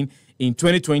lost again in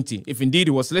 2020. If indeed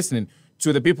he was listening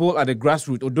to the people at the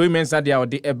grassroots, Odoy Mensah dia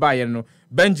ode eba no.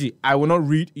 Benji, I will not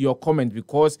read your comment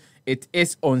because it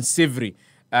is unsavory.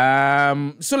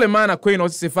 Suleiman Akwain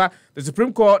also say, the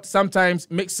Supreme Court sometimes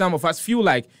makes some of us feel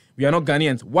like we are not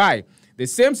Ghanaians. Why? The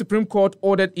same Supreme Court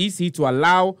ordered EC to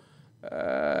allow,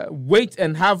 wait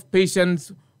and have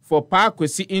patience for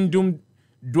Quashie Indum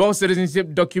dual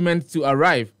citizenship documents to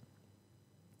arrive.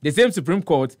 The same Supreme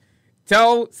Court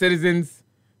tell citizens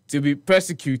to be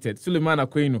persecuted. Suleiman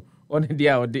Aquino on the day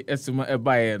of the Esuma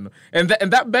Ebayeno. And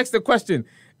that begs the question,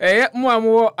 do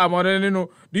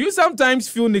you sometimes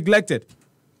feel neglected?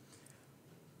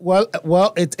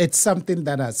 Well, it's something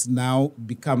that has now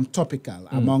become topical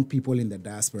among people in the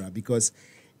diaspora because,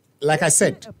 like I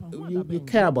said, you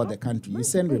care about the country. You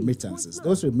send remittances.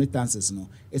 Those remittances,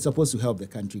 it's supposed to help the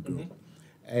country grow.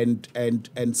 And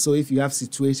so if you have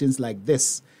situations like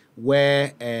this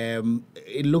where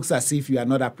it looks as if you are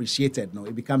not appreciated,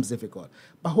 it becomes difficult.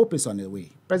 But hope is on the way.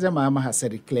 President Mahama has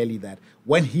said it clearly that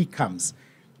when he comes,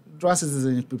 dual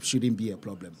citizenship shouldn't be a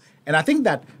problem. And I think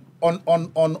that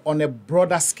on a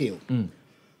broader scale,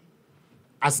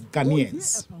 as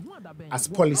Ghanaians, as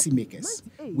policymakers,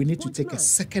 we need to take a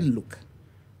second look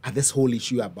at this whole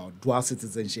issue about dual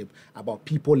citizenship, about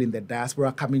people in the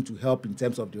diaspora coming to help in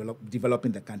terms of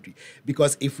developing the country.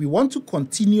 Because if we want to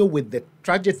continue with the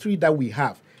trajectory that we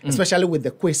have, especially with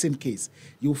the Quashie case,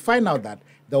 you'll find out that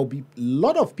there will be a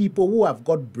lot of people who have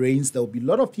got brains, there will be a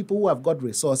lot of people who have got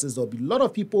resources, there will be a lot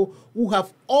of people who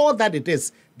have all that it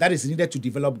is that is needed to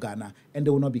develop Ghana, and they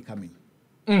will not be coming.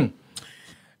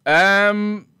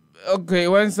 Okay,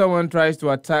 when someone tries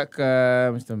to attack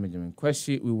Mr. Benjamin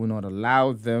Quashie, we will not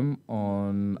allow them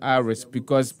on our risk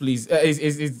because, please,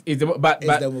 it's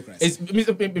democracy. It's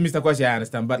Mr. Quashie, I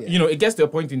understand, but it gets to a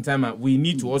point in time we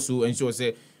need to also ensure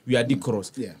say we are decorous.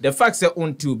 The fact that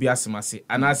until be asimasi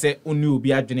and I say unu be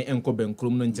adwene enko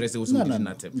benkrum no interest no.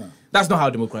 That's not how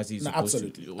democracy is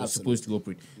supposed to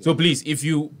operate. So please, if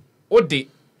you ode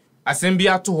assembly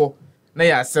to ho na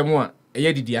ya asem a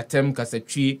eye didi atem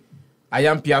kasatwi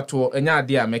ayam piato enya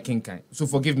ade a making kind. So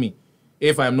forgive me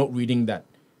if I am not reading that.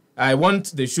 I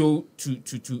want the show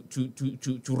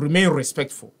to remain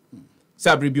respectful.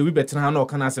 Sabri bi obi betra na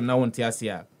okana asem na wonte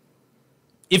ase.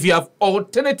 If you have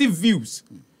alternative views,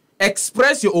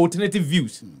 express your alternative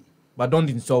views, but don't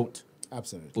insult.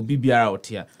 Absolutely. OBBR out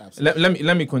here.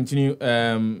 Let me continue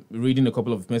reading a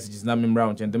couple of messages. Now,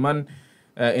 and the man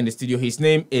in the studio, his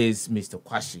name is Mr.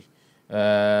 Quashie.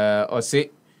 Or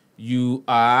say you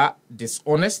are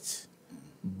dishonest,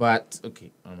 but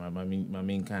okay. My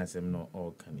main concept not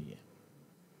all can hear.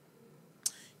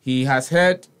 Has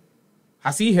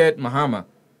he heard Mahama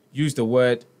use the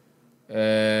word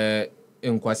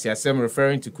in Quashie Asem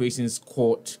referring to Quashie's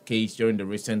court case during the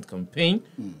recent campaign?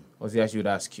 Or I should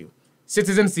ask you.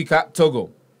 Citizen Sika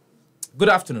Togo. Good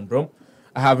afternoon, bro.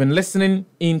 I have been listening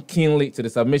in keenly to the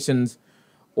submissions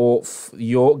of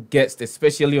your guests,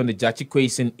 especially on the Jachie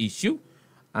Quashie issue.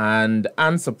 And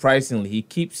unsurprisingly, he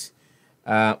keeps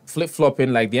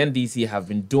flip-flopping like the NDC have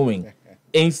been doing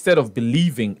instead of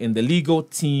believing in the legal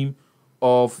team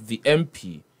of the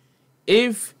MP.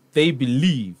 If they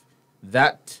believe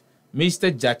that Mr.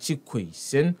 Jachie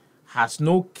Quashie has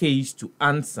no case to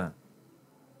answer,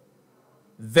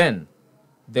 then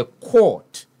the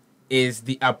court is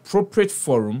the appropriate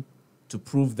forum to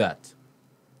prove that.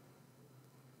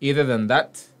 Other than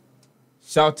that,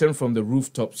 shouting from the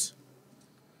rooftops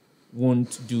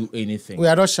won't do anything. We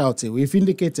are not shouting. We've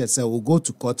indicated, so we'll go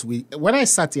to court. When I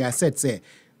sat here, I said,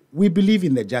 we believe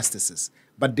in the justices,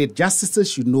 but the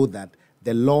justices should know that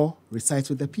the law resides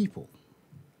with the people.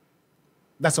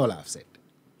 That's all I've said.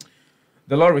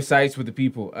 The law resides with the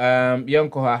people.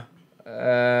 Yankoha,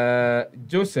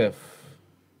 Joseph.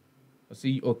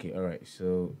 See, okay, all right.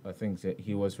 So I think that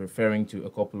he was referring to a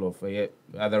couple of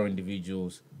other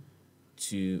individuals.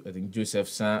 I think Joseph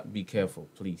San, be careful,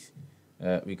 please.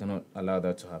 We cannot allow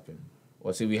that to happen.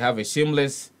 Or say we have a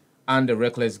shameless and a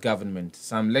reckless government.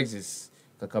 Sam Lexis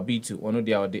Kakabitu, one of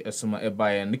the Asuma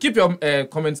Ebay. And keep your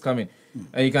comments coming.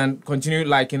 And you can continue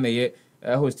liking the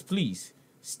host. Please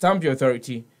stamp your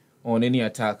authority on any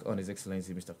attack on His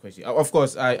Excellency, Mr. Quashie. Of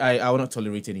course, I will not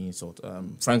tolerate any insult.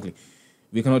 Frankly,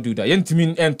 we cannot do that.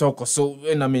 Yentimin and talk so.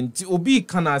 And I mean, Obi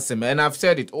Kanasem, and I've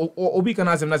said it. Obi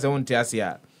Kanasem, that's the one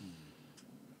Tiasia.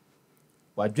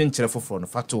 But adventure for no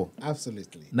fato.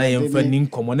 Absolutely. Na yemfa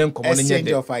common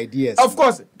exchange of ideas. Of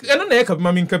course, eno na yeka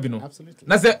bima minka bi no. Absolutely.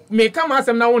 Na se me kama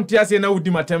asem na won tiase na wudi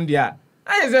matem dia.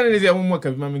 I say na say mo ka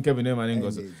bima minka bi no ma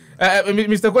ngo so.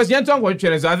 Mr. Quashie, you talk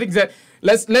about so I think that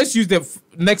let's use the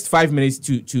next 5 minutes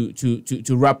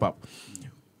to wrap up.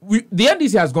 The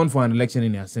NDC has gone for an election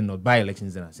in Asen North,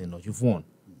 by-elections in Asen North. You've won.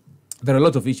 There are a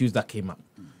lot of issues that came up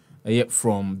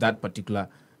from that particular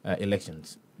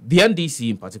elections. The NDC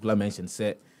in particular mentioned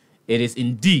said it is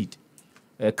indeed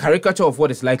a caricature of what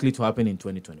is likely to happen in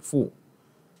 2024.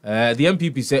 The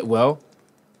MPP said, well,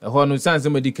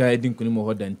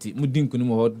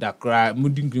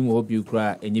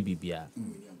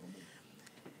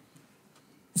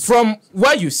 from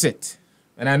where you sit,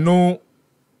 and I know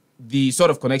the sort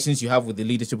of connections you have with the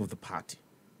leadership of the party,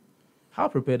 how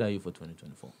prepared are you for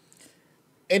 2024?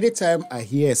 Anytime I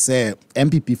hear, say,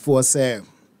 MPP4 say,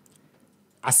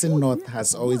 Asen North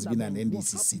has always been an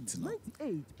NDC seat. No?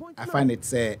 I find it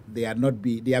they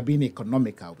are being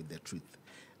economical with the truth,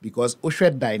 because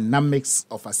Oshed dynamics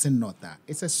of Asen North,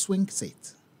 it's a swing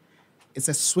seat, it's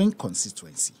a swing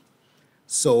constituency.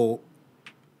 So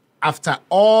after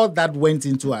all that went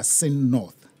into Asen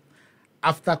North,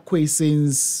 after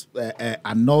Kweson's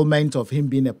annulment of him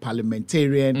being a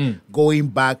parliamentarian, going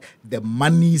back, the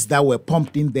monies that were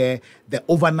pumped in there, the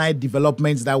overnight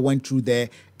developments that went through there,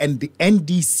 and the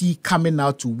NDC coming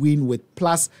out to win with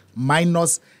plus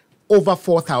minus over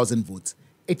 4,000 votes.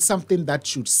 It's something that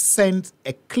should send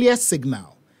a clear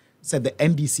signal, said the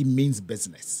NDC means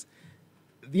business.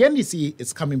 The NDC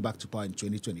is coming back to power in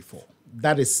 2024.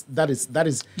 That is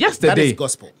yesterday. That is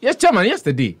gospel. Yes, Chairman,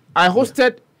 yesterday I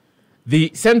hosted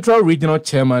the Central Regional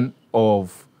Chairman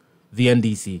of the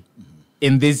NDC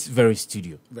in this very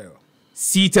studio. Very well.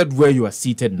 Seated where you are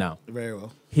seated now. Very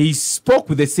well. He spoke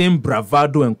with the same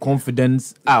bravado and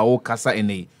confidence Kasa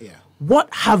Ene. Yeah.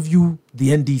 What have you, the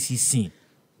NDC, seen?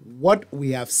 What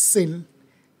we have seen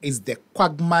is the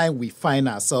quagmire we find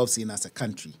ourselves in as a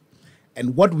country.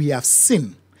 And what we have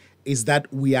seen is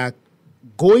that we are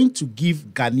going to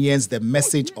give Ghanaians the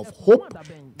message of hope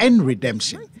and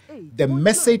redemption. The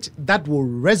message that will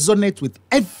resonate with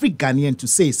every Ghanaian to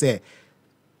say,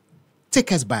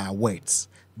 take us by our words.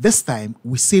 This time,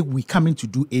 we say we're coming to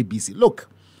do ABC. Look.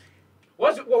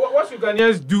 What should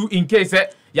Ghanaians do in case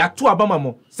ya two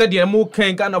Abamamo said the mo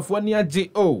can Ghana for near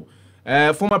J.O.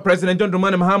 Former President John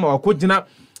Dramani Mahama or Kojina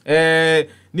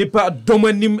Nipa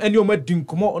Domanim and your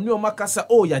Medinkumo on your Makasa,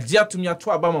 oh, ya Jia to me at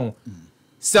two Abamamo.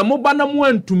 Samobana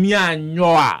one to me and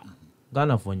your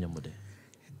Ghana for your mother.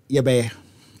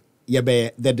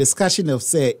 The discussion of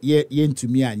say yen to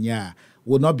me and ya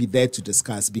will not be there to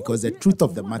discuss, because the truth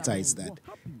of the matter is that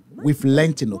we've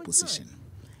learnt in opposition.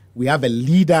 We have a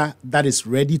leader that is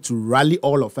ready to rally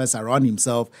all of us around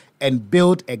himself and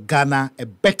build a Ghana, a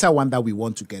better one that we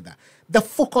want together. The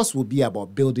focus will be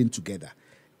about building together.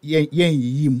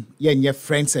 Yen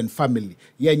friends and family,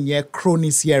 yen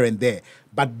cronies here and there,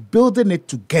 but building it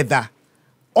together,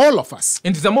 all of us.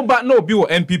 And Zamoba no be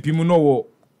MPP muno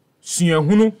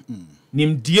Sunyahunu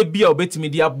nim die bia obetimi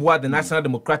dia boa the National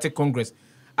Democratic Congress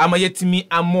ama yetimi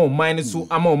amo mine so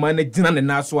ama mine gina ne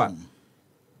naso a.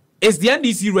 Is the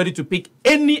NDC ready to pick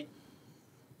any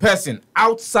person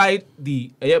outside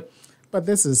the But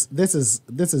this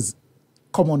is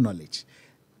common knowledge.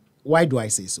 Why do I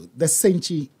say so? The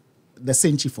Senchi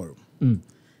Forum.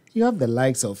 You have the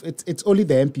likes of it's only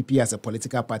the MPP as a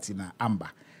political party now, Amber.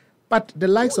 But the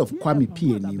likes of Kwame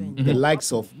P. the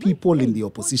likes of people in the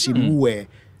opposition who were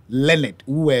learned,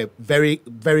 who were very,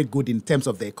 very good in terms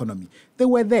of the economy, they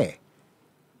were there.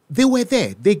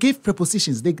 They gave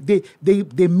propositions.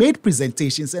 They made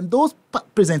presentations, and those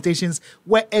presentations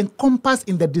were encompassed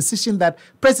in the decision that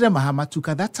President Mahama took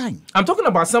at that time. I'm talking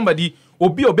about somebody who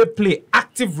play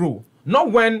active role,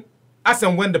 not when as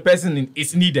and when the person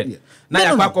is needed.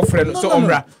 President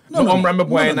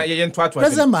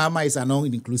Mahama is an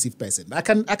all-inclusive person. I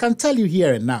can tell you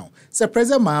here and now, Sir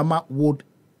President Mahama would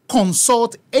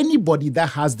consult anybody that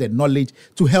has the knowledge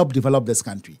to help develop this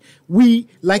country. We,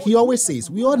 like he always says,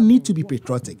 we all need to be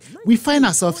patriotic. We find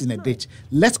ourselves in a ditch.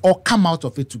 Let's all come out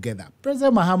of it together.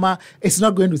 President Mahama is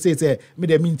not going to say,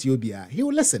 he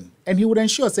will listen, and he would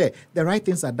ensure, the right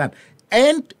things are done.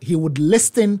 And he would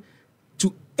listen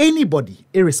to anybody,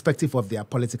 irrespective of their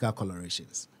political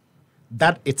colorations.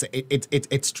 that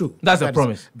it's true. That's a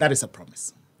promise. That is a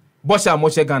promise. In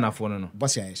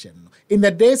the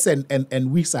days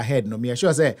and weeks ahead, no, me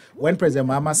sure say when President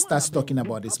Mahama starts talking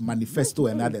about his manifesto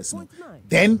and others, no,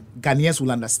 then Ghanaians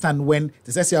will understand when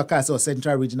the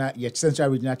Central Regional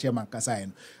Chairman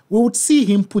Kasayan, we would see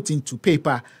him put into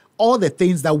paper all the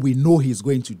things that we know he's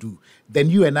going to do. Then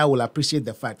you and I will appreciate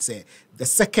the fact, say, the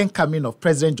second coming of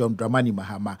President John Dramani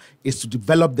Mahama is to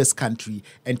develop this country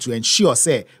and to ensure,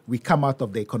 say, we come out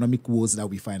of the economic woes that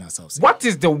we find ourselves in. What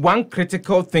is the one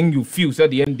critical thing you feel, sir,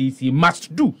 the NDC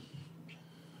must do?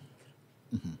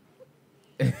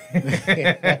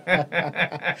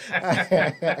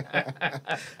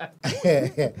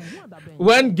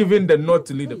 When given the nod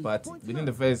to lead the party within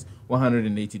the first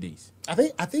 180 days?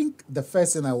 I think the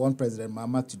first thing I want President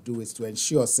Mahama to do is to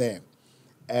ensure, say,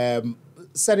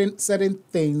 certain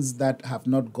things that have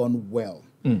not gone well.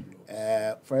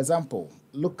 For example,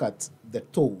 look at the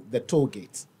toll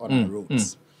gate on our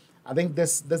roads. I think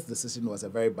this decision was a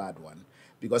very bad one,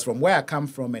 because from where I come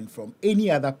from and from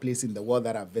any other place in the world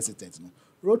that I've visited,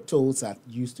 road tolls are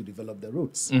used to develop the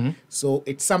roads. So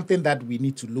it's something that we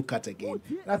need to look at again.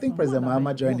 And I think President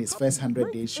Mahama during his first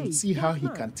 100 days should see how he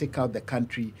can take out the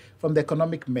country from the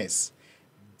economic mess.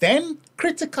 Then,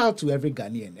 critical to every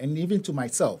Ghanaian, and even to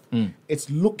myself, it's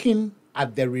looking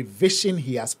at the revision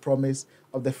he has promised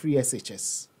of the free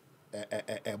SHS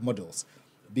models.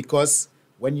 Because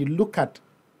when you look at,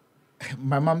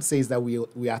 my mom says that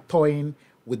we are toying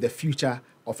with the future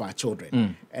of our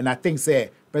children. And I think, say,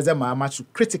 President Mahama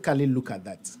should critically look at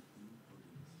that.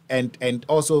 And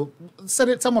also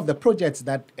some of the projects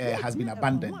that has been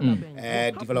abandoned,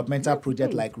 developmental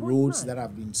projects like roads that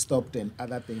have been stopped and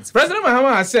other things. President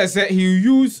Mahama has said he will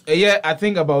use a year, I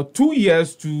think about 2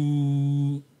 years,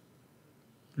 to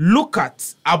look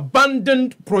at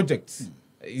abandoned projects.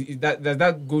 Does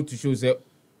that go to show that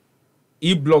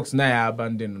e-blocks now are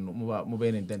abandoned? Why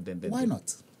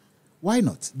not? Why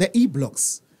not? The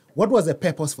e-blocks, what was the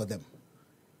purpose for them?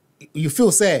 You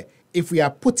feel, say, if we are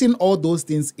putting all those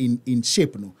things in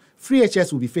shape, free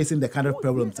HS will be facing the kind of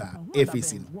problems they're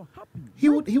facing. He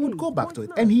would go back to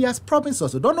it. And he has promised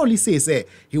also, don't only say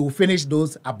he will finish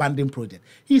those abandoned projects.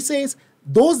 He says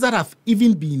those that have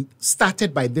even been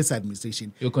started by this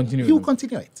administration, he will continue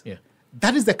it. Yeah.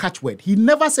 That is the catchword. He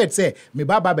never said, say,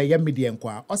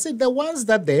 or said the ones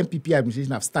that the MPP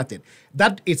administration have started,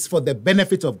 that it's for the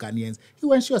benefit of Ghanaians. He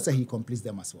will ensure he completes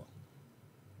them as well.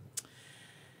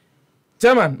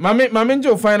 Chairman, my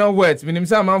final words.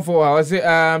 I say,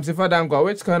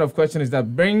 which kind of question is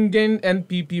that? Bringing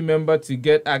NPP member to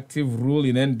get active role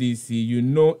in NDC, you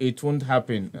know it won't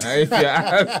happen. If you're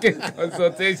asking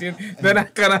consultation, then I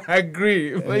can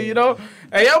agree. But you know,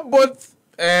 both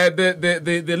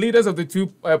the leaders of the two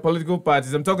political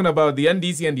parties. I'm talking about the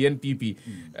NDC and the NPP.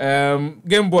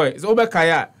 Game Boy, it's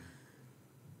Obekaya.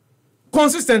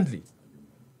 Consistently.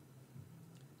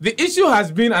 The issue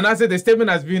has been, and I said the statement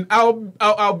has been,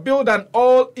 I'll build an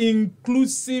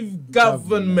all-inclusive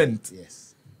government.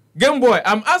 Yes. Game Boy,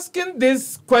 I'm asking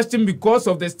this question because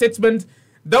of the statement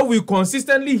that we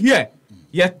consistently hear.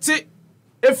 Yet,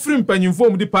 every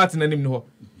inform the party into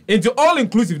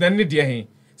all-inclusive.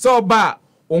 So, on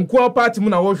party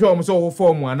muna wo so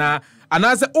form and I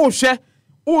say,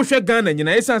 Ghana,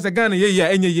 Ghana,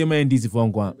 NDC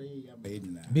for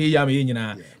be yam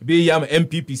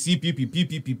MPP, CPP,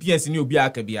 PPP, PNC, new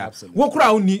Biakabia. What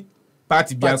crowd need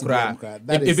party Biakra?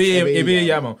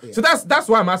 So that's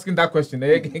why I'm asking that question.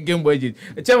 Game Boy,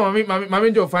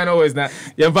 my final words now.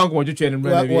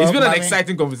 It's been an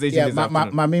exciting conversation.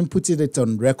 My main putting it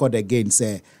on record again,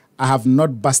 say, I have not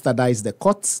bastardized the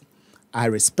courts. I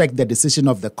respect the decision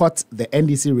of the court. The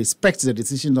NDC respects the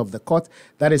decision of the court.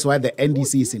 That is why the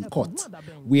NDC is in court.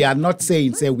 We are not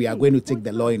saying, we are going to take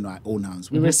the law in our own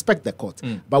hands. We respect the court,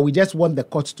 but we just want the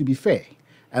court to be fair.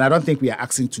 And I don't think we are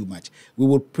asking too much. We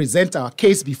will present our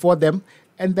case before them,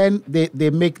 and then they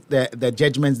make the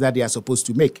judgments that they are supposed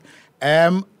to make.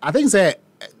 I think,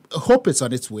 hope is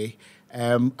on its way.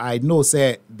 I know,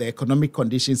 the economic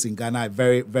conditions in Ghana are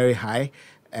very, very high.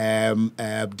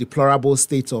 Deplorable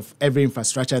state of every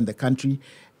infrastructure in the country,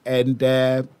 and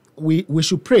we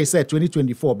should pray,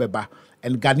 2024, Beba,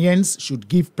 and Ghanaians should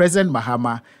give President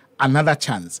Mahama another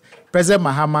chance. President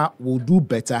Mahama will do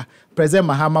better. President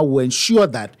Mahama will ensure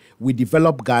that we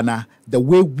develop Ghana the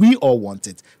way we all want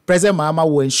it. President Mahama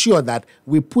will ensure that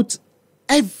we put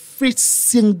every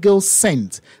single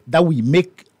cent that we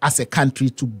make as a country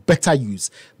to better use.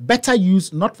 Better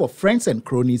use not for friends and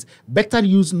cronies, better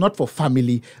use not for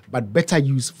family, but better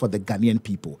use for the Ghanaian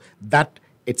people. That,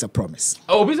 it's a promise.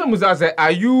 Obisa Musa said,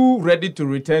 are you ready to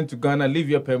return to Ghana, live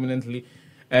here permanently?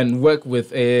 and work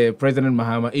with President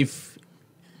Mahama if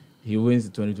he wins the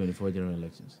 2024 general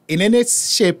elections? In any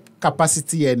shape,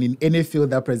 capacity, and in any field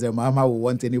that President Mahama will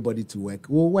want anybody to work,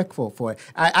 we'll work for.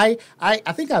 I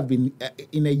think I've been,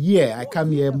 in a year, I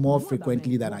come here more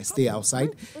frequently than I stay outside.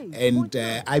 And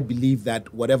I believe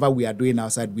that whatever we are doing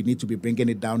outside, we need to be bringing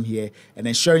it down here and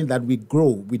ensuring that we grow,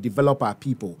 we develop our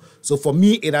people. So for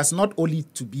me, it has not only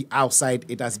to be outside,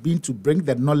 it has been to bring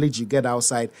the knowledge you get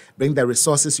outside, bring the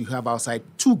resources you have outside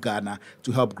to Ghana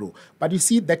to help grow. But you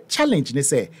see, the challenge, they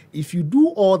say, if you do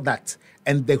all that,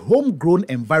 and the homegrown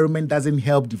environment doesn't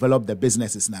help develop the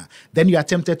businesses now, then you are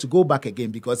tempted to go back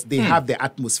again because they have the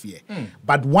atmosphere.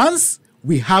 But once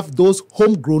we have those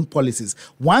homegrown policies,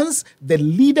 once the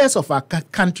leaders of our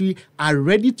country are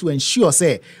ready to ensure,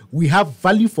 say, we have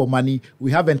value for money, we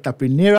have entrepreneurial